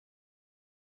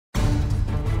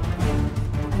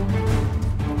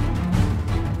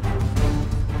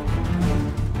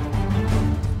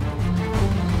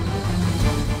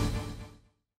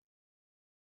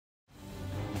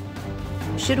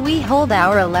should we hold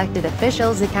our elected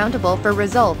officials accountable for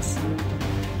results?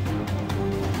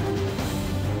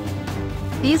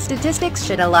 These statistics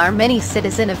should alarm any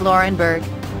citizen of Laurinburg.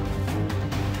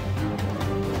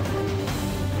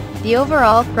 The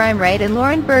overall crime rate in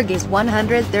Laurinburg is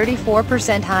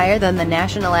 134% higher than the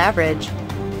national average.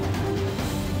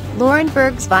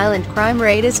 Laurinburg's violent crime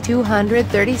rate is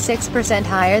 236%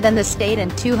 higher than the state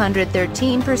and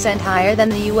 213% higher than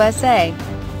the USA.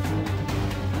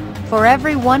 For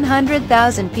every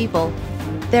 100,000 people,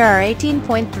 there are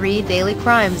 18.3 daily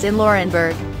crimes in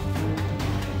Laurinburg.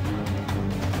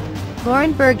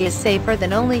 Laurinburg is safer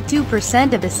than only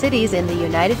 2% of the cities in the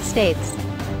United States.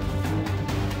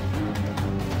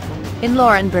 In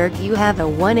Laurinburg, you have a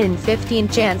 1 in 15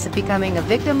 chance of becoming a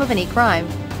victim of any crime.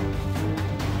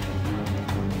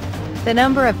 The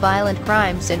number of violent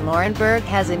crimes in Laurinburg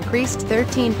has increased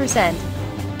 13%,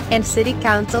 and City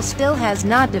Council still has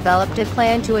not developed a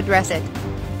plan to address it.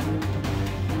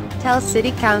 Tell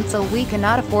City Council we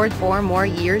cannot afford 4 more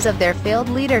years of their failed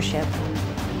leadership.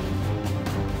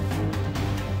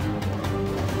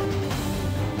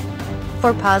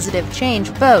 For positive change,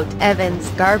 vote Evans,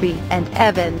 Garby, and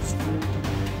Evans.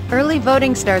 Early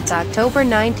voting starts October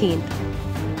 19th.